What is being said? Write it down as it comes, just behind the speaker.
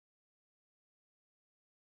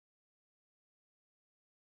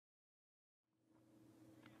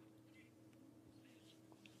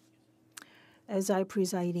As our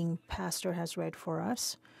presiding pastor has read for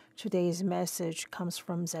us, today's message comes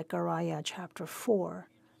from Zechariah chapter 4,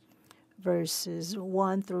 verses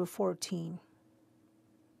 1 through 14.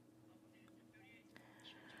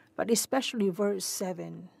 But especially verse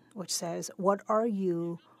 7, which says, "What are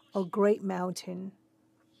you, O great mountain?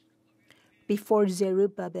 Before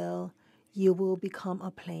Zerubbabel, you will become a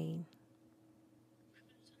plain."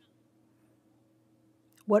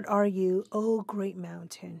 What are you, O great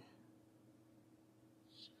mountain?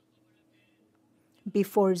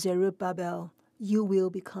 Before Zerubbabel, you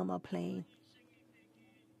will become a plain.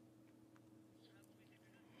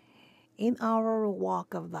 In our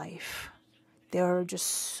walk of life, there are just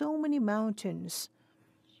so many mountains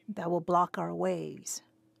that will block our ways.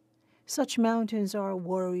 Such mountains are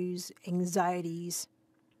worries, anxieties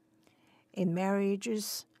in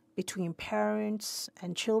marriages, between parents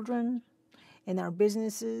and children, in our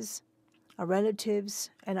businesses, our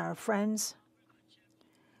relatives, and our friends.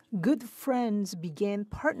 Good friends begin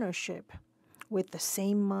partnership with the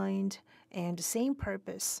same mind and the same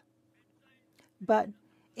purpose. But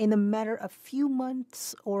in a matter of few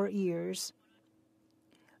months or years,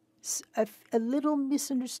 a little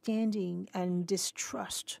misunderstanding and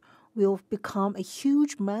distrust will become a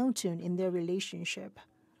huge mountain in their relationship,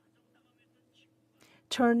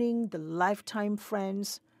 turning the lifetime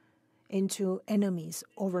friends into enemies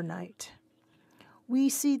overnight. We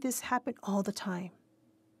see this happen all the time.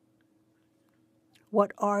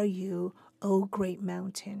 What are you, O great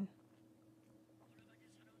mountain?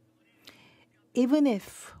 Even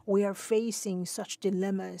if we are facing such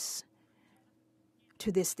dilemmas to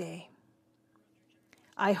this day,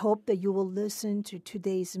 I hope that you will listen to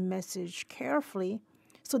today's message carefully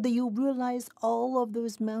so that you realize all of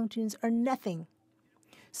those mountains are nothing.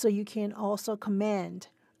 So you can also command,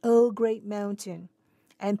 "O great mountain,"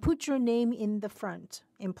 and put your name in the front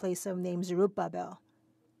in place of name Zerubbabel,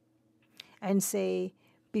 and say,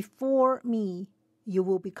 "Before me, you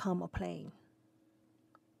will become a plain."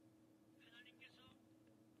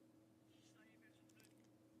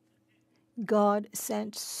 God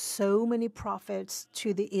sent so many prophets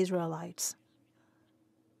to the Israelites.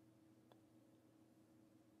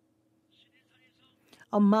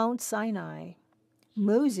 On Mount Sinai,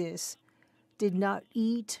 Moses did not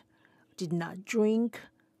eat, did not drink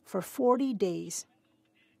for 40 days.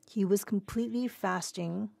 He was completely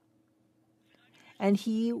fasting, and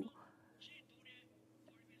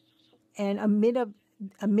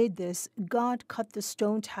amid this, God cut the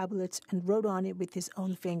stone tablets and wrote on it with his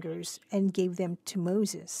own fingers and gave them to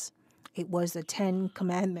Moses. It was the 10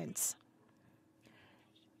 Commandments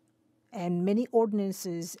and many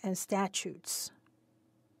ordinances and statutes.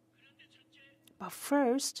 But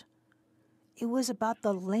first, it was about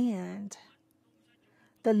the land.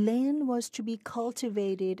 The land was to be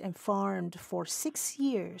cultivated and farmed for 6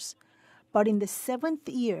 years, but in the 7th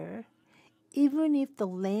year, even if the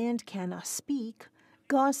land cannot speak,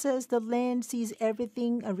 God says the land sees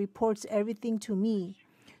everything and reports everything to me.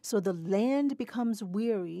 So the land becomes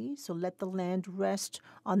weary, so let the land rest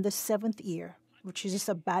on the 7th year, which is a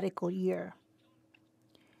sabbatical year.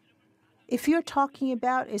 If you're talking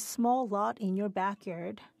about a small lot in your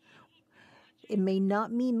backyard, it may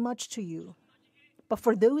not mean much to you. But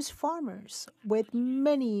for those farmers with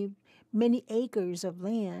many, many acres of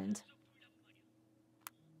land,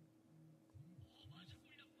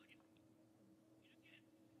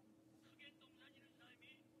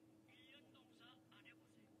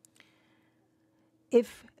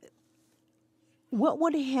 what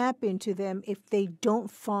would happen to them if they don't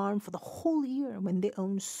farm for the whole year when they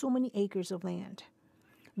own so many acres of land?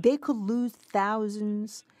 They could lose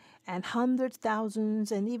thousands and hundreds of thousands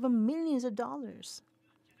and even millions of dollars.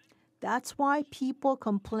 That's why people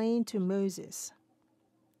complain to Moses.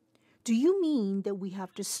 "Do you mean that we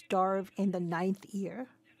have to starve in the 9th year?"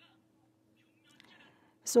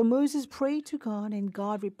 So Moses prayed to God, and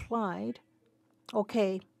God replied,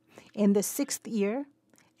 "Okay, in the 6th year,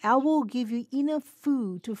 I will give you enough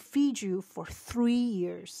food to feed you for 3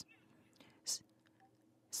 years.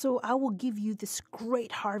 So I will give you this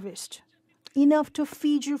great harvest, enough to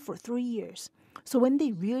feed you for 3 years." So when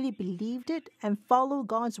they really believed it and followed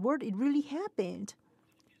God's word, it really happened.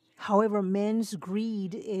 However, man's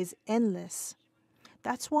greed is endless.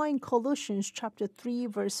 That's why in Colossians chapter 3,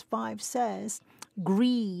 verse 5 says,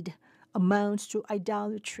 greed amounts to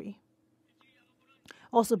idolatry.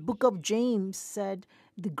 Also, book of James said,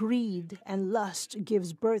 the greed and lust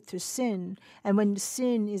gives birth to sin, and when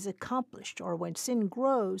sin is accomplished or when sin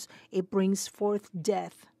grows, it brings forth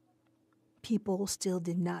death. People still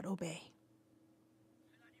did not obey.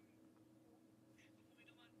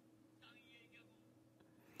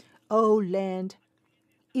 O land,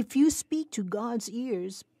 if you speak to God's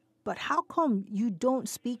ears, but how come you don't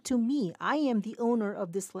speak to me? I am the owner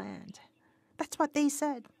of this land. That's what they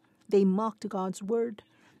said. They mocked God's word.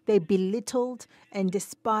 They belittled and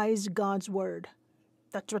despised God's word.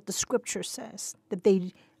 That's what the scripture says, that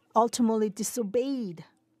they ultimately disobeyed.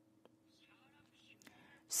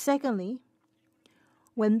 Secondly,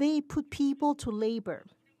 when they put people to labor,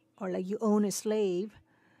 or like you own a slave,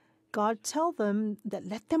 God tell them that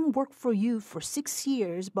let them work for you for 6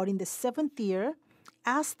 years, but in the 7th year,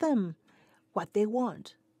 ask them what they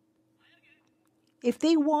want. If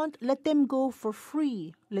they want, let them go for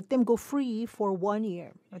free. Let them go free for 1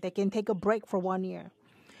 year. Or they can take a break for 1 year.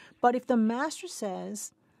 But if the master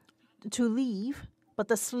says to leave, but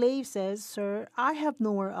the slave says, Sir, I have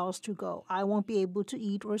nowhere else to go. I won't be able to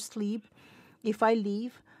eat or sleep if I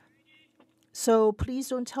leave. So please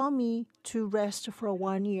don't tell me to rest for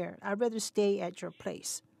 1 year. I'd rather stay at your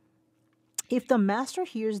place. If the master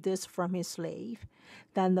hears this from his slave,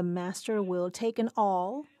 then the master will take an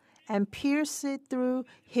awl and pierce it through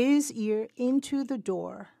his ear into the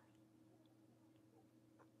door.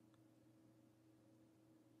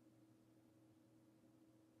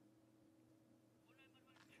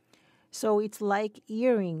 So it's like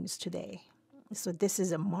earrings today. So this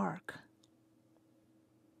is a mark.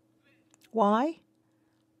 Why?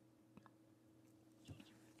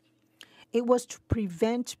 It was to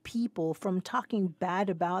prevent people from talking bad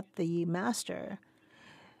about the master.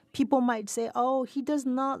 People might say, "Oh, he does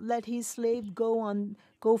not let his slave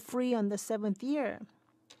go free on the 7th year."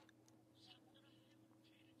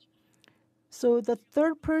 So the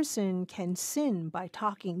third person can sin by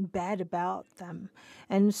talking bad about them,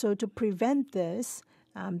 and so to prevent this,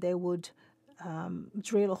 they would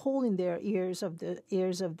drill a hole in their ears of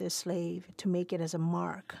the slave to make it as a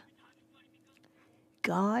mark.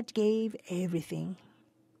 God gave everything.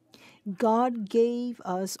 God gave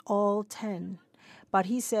us all 10. But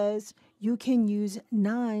he says you can use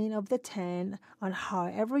 9 of the 10 on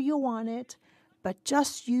however you want it, but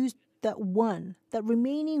just use that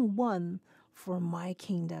remaining one for my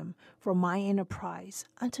kingdom, for my enterprise,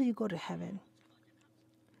 until you go to heaven.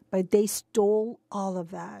 But they stole all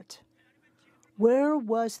of that. Where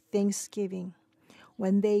was thanksgiving?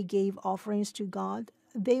 When they gave offerings to God,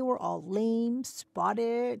 they were all lame,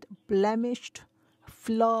 spotted, blemished,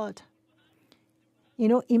 flawed.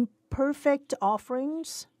 Imperfect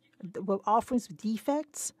offerings, offerings with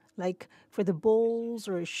defects, like for the bulls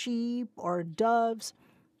or sheep or doves,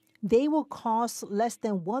 they will cost less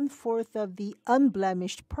than 1/4 of the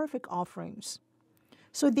unblemished perfect offerings.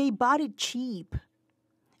 So they bought it cheap,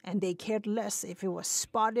 and they cared less if it was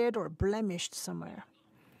spotted or blemished somewhere.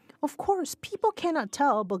 Of course, people cannot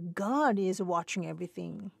tell, but God is watching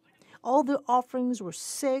everything. All the offerings were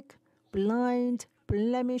sick, blind,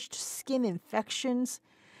 blemished, skin infections,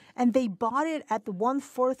 and they bought it at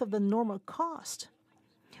 1/4 of the normal cost.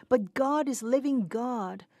 But God is living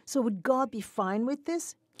God, so would God be fine with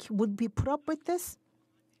this? Would we put up with this?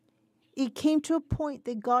 It came to a point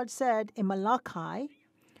that God said in Malachi,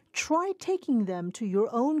 try taking them to your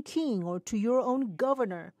own king or to your own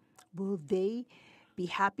governor. Will they be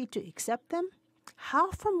happy to accept them?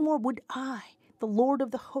 How far more would I, the Lord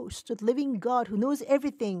of the hosts, the living God who knows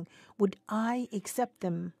everything, would I accept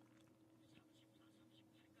them?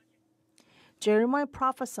 Jeremiah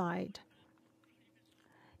prophesied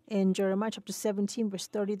in Jeremiah chapter 17, verse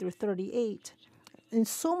 30 through 38. In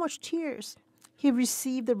so much tears, he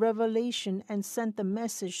received the revelation and sent the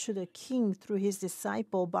message to the king through his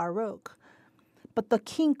disciple Baruch. But the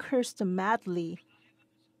king cursed him madly.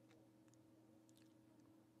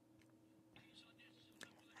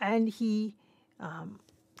 And he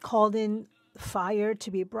called in fire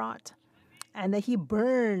to be brought. And that he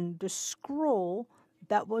burned the scroll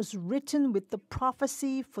that was written with the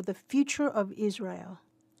prophecy for the future of Israel.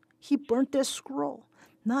 He burnt the scroll,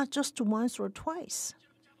 not just once or twice.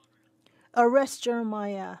 Arrest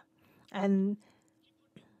Jeremiah and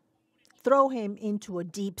throw him into a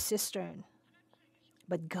deep cistern.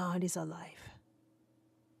 But God is alive.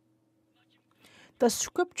 The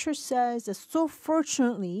scripture says that so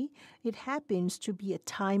fortunately it happens to be a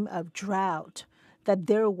time of drought, that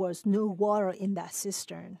there was no water in that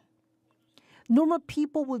cistern. Normal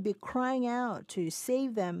people would be crying out to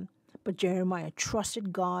save them, but Jeremiah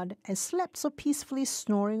trusted God and slept so peacefully,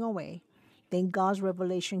 snoring away. Then God's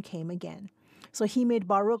revelation came again. So he made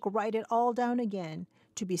Baruch write it all down again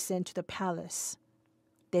to be sent to the palace.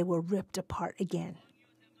 They were ripped apart again.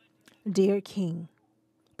 Dear King,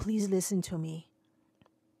 please listen to me.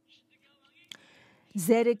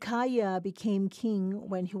 Zechariah became king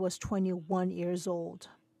when he was 21 years old.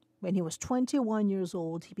 When he was 21 years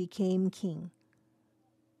old, he became king.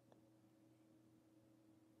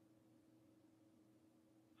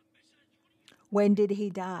 When did he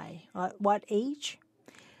die? At what age?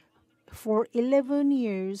 For 11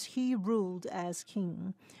 years he ruled as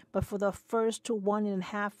king, but for the first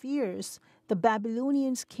 1.5 years, the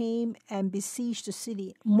Babylonians came and besieged the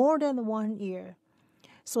city more than 1 year.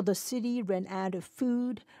 So the city ran out of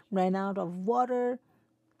food, ran out of water.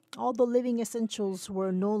 All the living essentials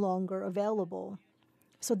were no longer available.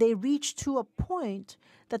 So they reached to a point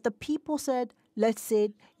that the people said, "Let's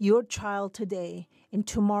eat your child today, and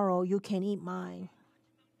tomorrow you can eat mine."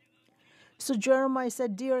 So Jeremiah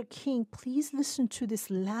said, "Dear king, please listen to this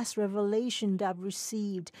last revelation that I've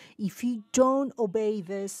received. If you don't obey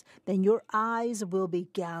this, then your eyes will be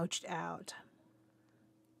gouged out.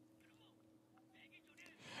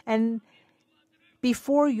 And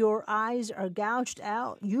before your eyes are gouged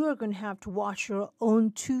out, you are going to have to watch your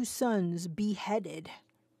own 2 sons beheaded.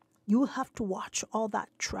 You will have to watch all that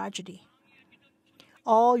tragedy.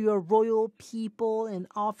 All your royal people and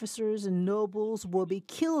officers and nobles will be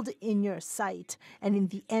killed in your sight, and in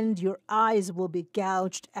the end, your eyes will be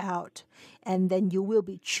gouged out, and then you will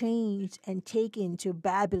be changed and taken to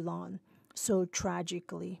Babylon so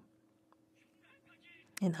tragically.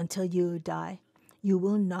 And until you die, you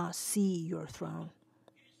will not see your throne."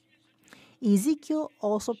 Ezekiel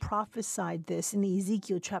also prophesied this in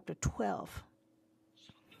Ezekiel chapter 12.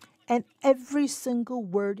 And every single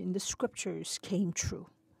word in the scriptures came true.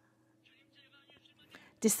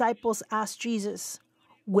 Disciples asked Jesus,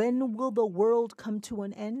 "When will the world come to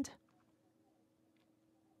an end?"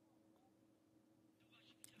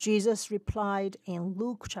 Jesus replied in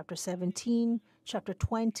Luke chapter 17, chapter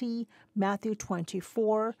 20, Matthew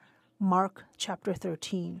 24, Mark chapter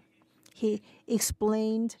 13. He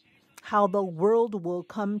explained how the world will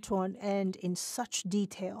come to an end in such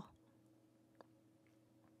detail.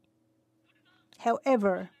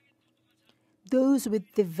 However, those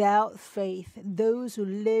with devout faith, those who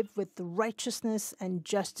live with righteousness and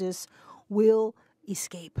justice, will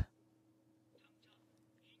escape.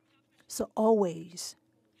 So always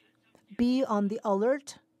be on the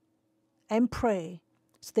alert and pray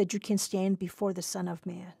so that you can stand before the Son of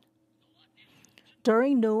Man.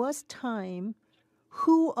 During Noah's time,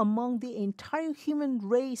 who among the entire human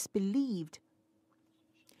race believed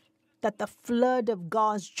that the flood of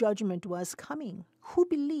God's judgment was coming? Who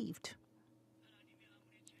believed?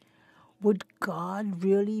 Would God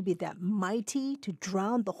really be that mighty to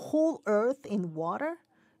drown the whole earth in water?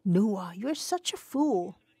 Noah, you're such a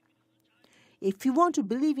fool. If you want to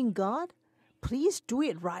believe in God, please do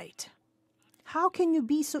it right. How can you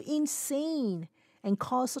be so insane and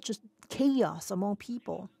cause such a chaos among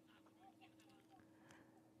people?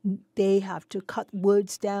 They have to cut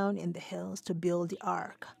woods down in the hills to build the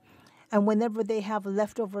ark. And whenever they have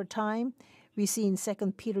leftover time, we see in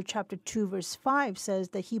 2 Peter chapter 2 verse 5 says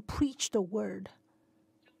that he preached the word.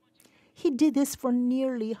 He did this for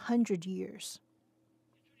nearly 100 years.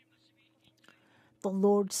 The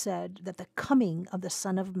Lord said that the coming of the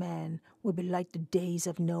Son of Man will be like the days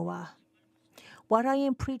of Noah. What I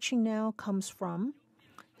am preaching now comes from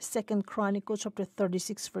 2 Chronicles chapter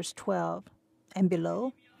 36 verse 12 and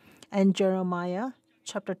below, and Jeremiah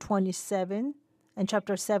chapter 27 and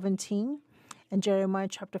chapter 17, and Jeremiah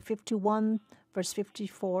chapter 51 verse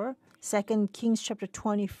 54, 2 Kings chapter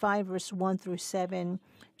 25 verse 1 through 7,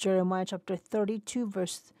 Jeremiah chapter 32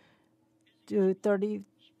 verse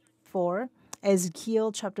 34,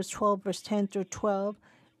 Ezekiel chapter 12 verse 10 through 12,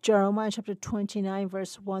 Jeremiah chapter 29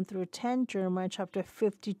 verse 1 through 10, Jeremiah chapter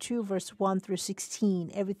 52 verse 1 through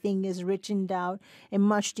 16. Everything is written down in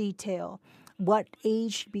much detail. What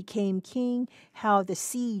age he became king, how the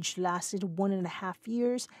siege lasted 1.5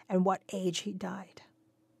 years, and what age he died.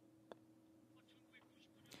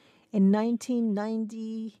 In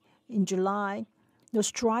 1990, in July,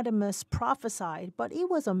 Nostradamus prophesied, but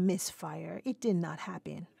it was a misfire. It did not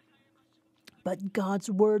happen. But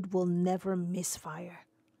God's word will never misfire.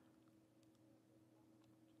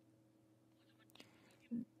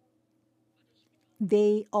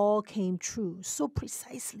 They all came true so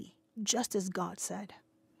precisely, just as God said.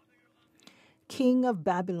 King of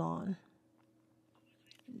Babylon,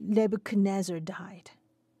 Nebuchadnezzar died.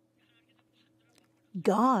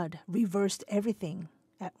 God reversed everything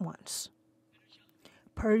at once.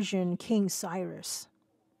 Persian King Cyrus.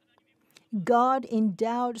 God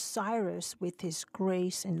endowed Cyrus with his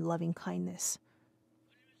grace and loving kindness.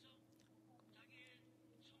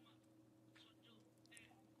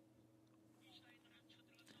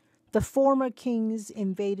 The former kings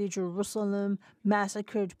invaded Jerusalem,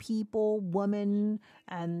 massacred people, women,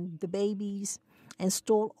 and the babies. and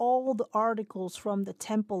stole all the articles from the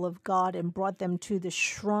temple of God and brought them to the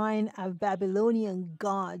shrine of Babylonian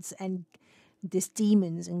gods and these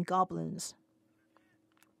demons and goblins.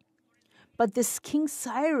 But this King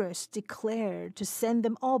Cyrus declared to send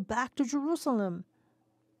them all back to Jerusalem.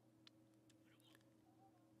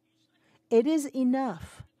 It is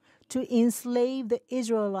enough to enslave the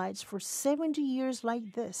Israelites for 70 years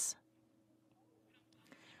like this.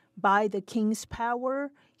 By the king's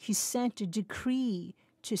power, he sent a decree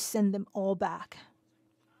to send them all back.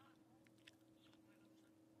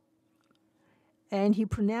 And he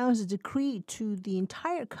pronounced a decree to the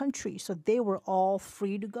entire country, so they were all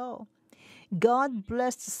free to go. God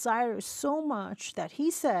blessed Cyrus so much that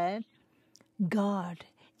he said, God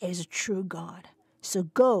is a true God, so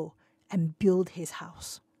go and build his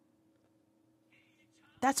house.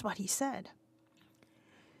 That's what he said.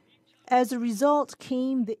 As a result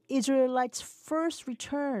came the Israelites' first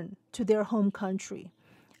return to their home country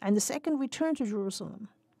and the second return to Jerusalem.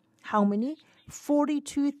 How many?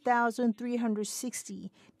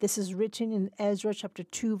 42,360. This is written in Ezra chapter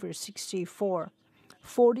 2, verse 64.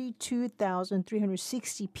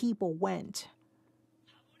 42,360 people went.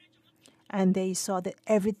 And they saw that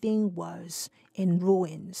everything was in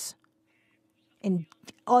ruins, in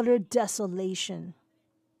utter desolation.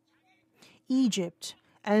 Egypt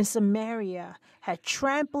and Samaria had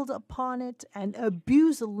trampled upon it and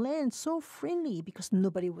abused the land so freely because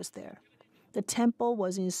nobody was there. The temple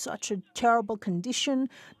was in such a terrible condition,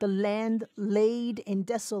 the land laid in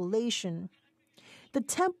desolation. The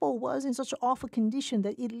temple was in such an awful condition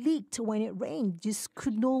that it leaked when it rained. This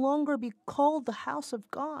could no longer be called the house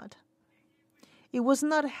of God. It was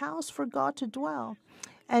not a house for God to dwell.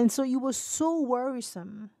 And so it was so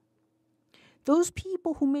worrisome. Those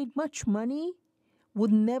people who made much money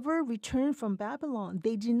would never return from Babylon.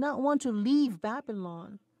 They did not want to leave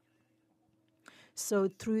Babylon. So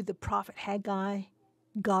through the prophet Haggai,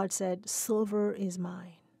 God said, silver is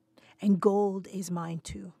mine and gold is mine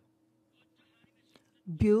too.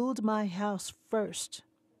 Build my house first.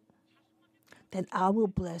 Then I will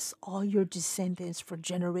bless all your descendants for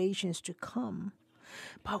generations to come.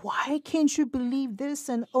 But why can't you believe this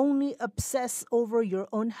and only obsess over your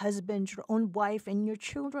own husband, your own wife, and your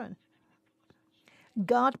children?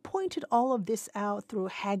 God pointed all of this out through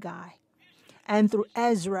Haggai and through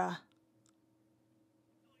Ezra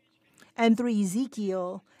and through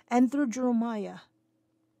Ezekiel and through Jeremiah.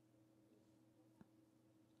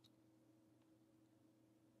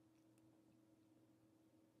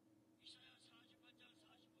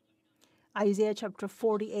 Isaiah chapter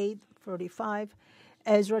 48, 45,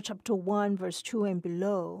 Ezra chapter 1, verse 2 and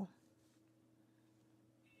below.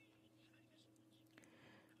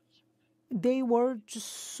 They were just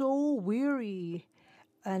so weary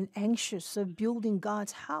and anxious of building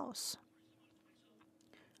God's house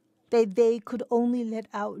that they could only let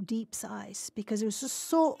out deep sighs because it was just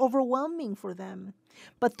so overwhelming for them.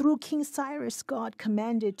 But through King Cyrus, God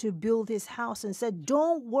commanded to build his house and said,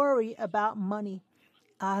 don't worry about money.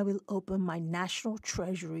 I will open my national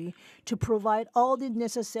treasury to provide all the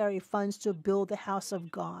necessary funds to build the house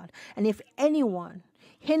of God. And if anyone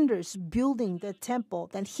hinders building the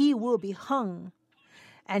temple, then he will be hung,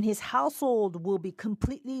 and his household will be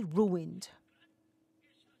completely ruined.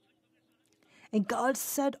 And God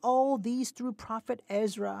said all these through prophet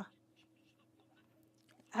Ezra.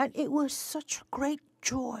 And it was such great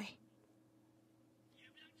joy.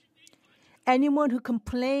 Anyone who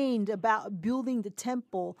complained about building the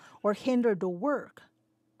temple or hindered the work,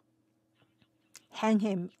 hang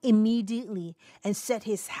him immediately and set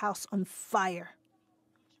his house on fire.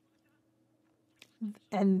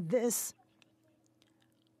 And this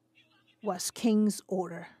was King's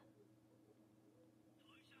order.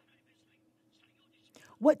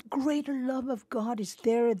 What greater love of God is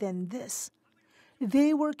there than this?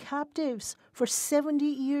 They were captives for 70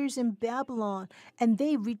 years in Babylon, and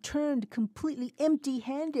they returned completely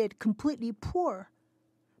empty-handed, completely poor.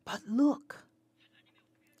 But look,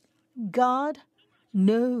 God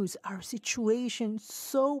knows our situation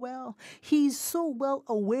so well. He's so well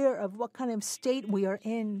aware of what kind of state we are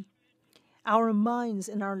in, our minds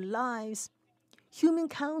and our lives. Human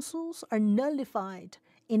counsels are nullified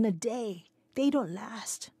in a day. They don't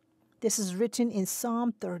last. This is written in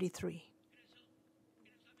Psalm 33.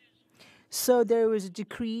 So there was a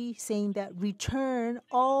decree saying that return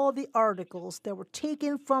all the articles that were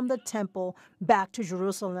taken from the temple back to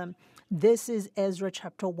Jerusalem. This is Ezra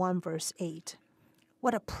chapter 1, verse 8.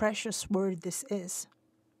 What a precious word this is.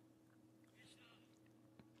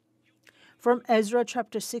 From Ezra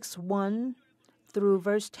chapter 6, 1 through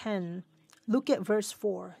verse 10, look at verse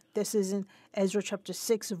 4. This is in Ezra chapter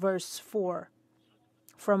 6, verse 4.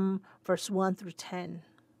 from verse 1 through 10.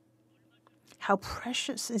 How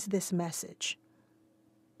precious is this message?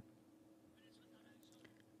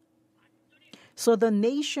 So the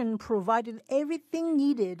nation provided everything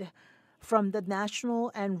needed from the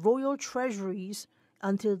national and royal treasuries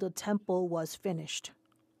until the temple was finished.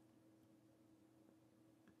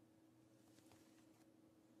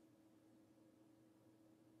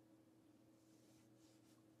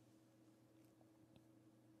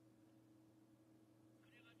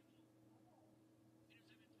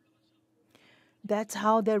 That's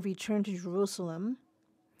how they returned to Jerusalem.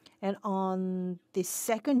 And on the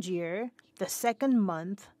second year, the second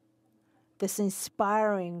month, this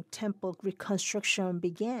inspiring temple reconstruction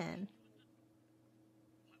began.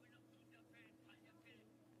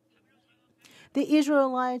 The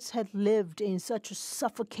Israelites had lived in such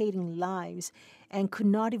suffocating lives and could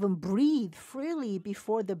not even breathe freely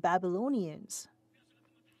before the Babylonians.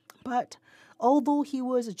 But although he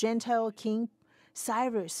was a Gentile king,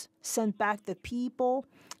 Cyrus sent back the people,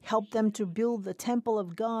 helped them to build the temple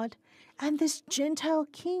of God, and this Gentile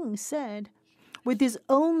king said with his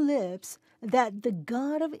own lips that the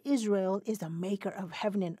God of Israel is the maker of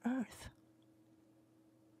heaven and earth.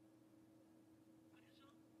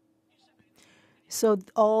 So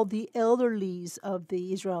all the elderlies of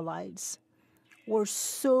the Israelites were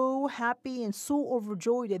so happy and so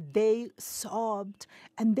overjoyed that they sobbed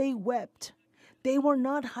and they wept. They were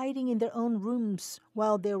not hiding in their own rooms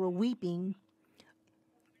while they were weeping.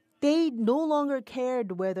 They no longer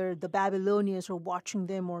cared whether the Babylonians were watching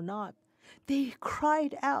them or not. They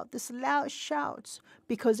cried out this loud shouts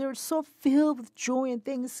because they were so filled with joy and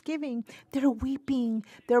thanksgiving. They're weeping,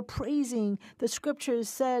 they're praising. The scriptures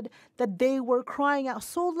said that they were crying out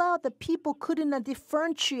so loud that people couldn't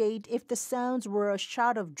differentiate if the sounds were a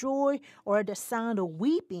shout of joy or the sound of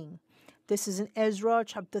weeping. This is in Ezra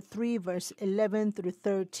chapter 3, verse 11 through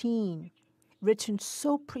 13, written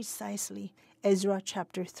so precisely. Ezra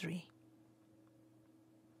chapter 3.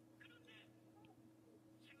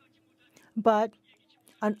 But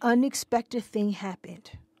an unexpected thing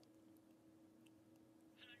happened.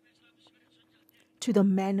 To the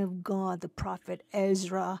man of God, the prophet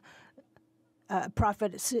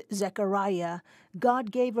Zechariah,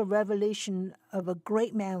 God gave a revelation of a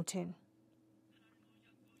great mountain.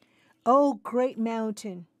 Oh, great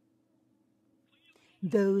mountain!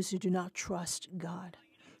 Those who do not trust God,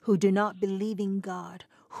 who do not believe in God,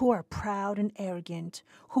 who are proud and arrogant,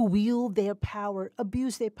 who wield their power,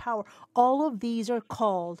 abuse their power, all of these are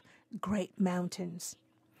called great mountains.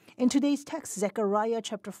 In today's text, Zechariah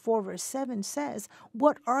chapter 4, verse 7 says,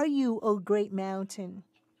 "What are you, O great mountain?"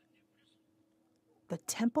 The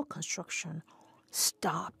temple construction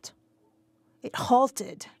stopped. It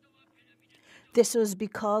halted. This was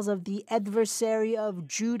because of the adversary of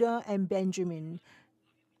Judah and Benjamin,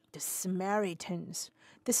 the Samaritans.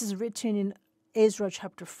 This is written in Ezra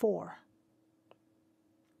chapter 4.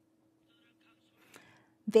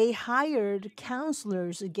 They hired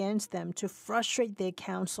counselors against them to frustrate their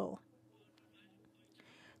counsel.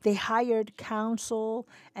 They hired counsel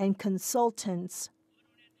and consultants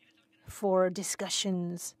for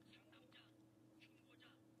discussions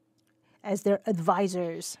as their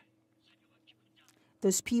advisors.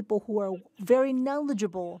 Those people who are very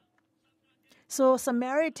knowledgeable. So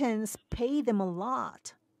Samaritans pay them a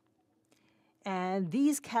lot. And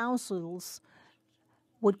these councils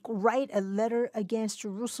would write a letter against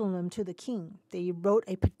Jerusalem to the king. They wrote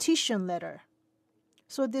a petition letter.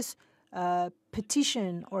 So this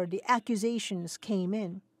petition or the accusations came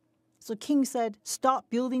in. So king said, stop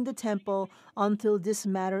building the temple until this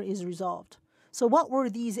matter is resolved. So what were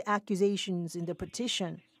these accusations in the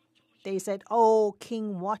petition? They said, oh,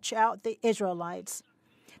 king, watch out the Israelites.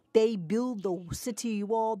 They build the city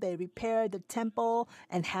wall, they repair the temple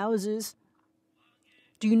and houses.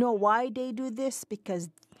 Do you know why they do this? Because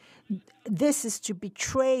this is to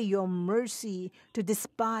betray your mercy, to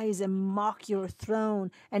despise and mock your throne,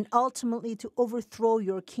 and ultimately to overthrow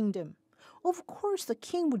your kingdom. Of course, the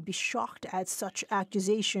king would be shocked at such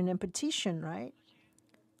accusation and petition, right?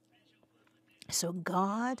 So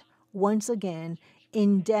God, once again,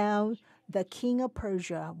 endowed the king of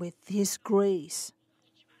Persia with his grace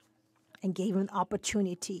and gave him an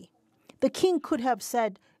opportunity. The king could have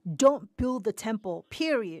said, don't build the temple,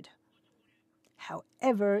 period.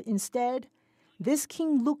 However, instead, this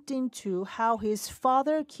king looked into how his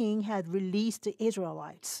father king had released the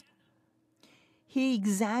Israelites. He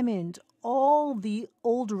examined all the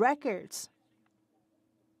old records.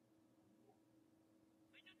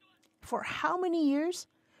 For how many years?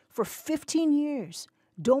 For 15 years.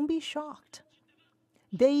 Don't be shocked.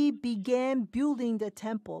 They began building the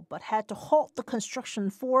temple but had to halt the construction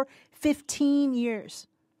for 15 years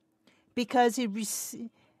because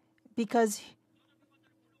because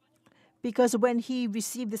because when he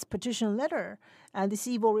received this petition letter and this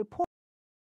evil report,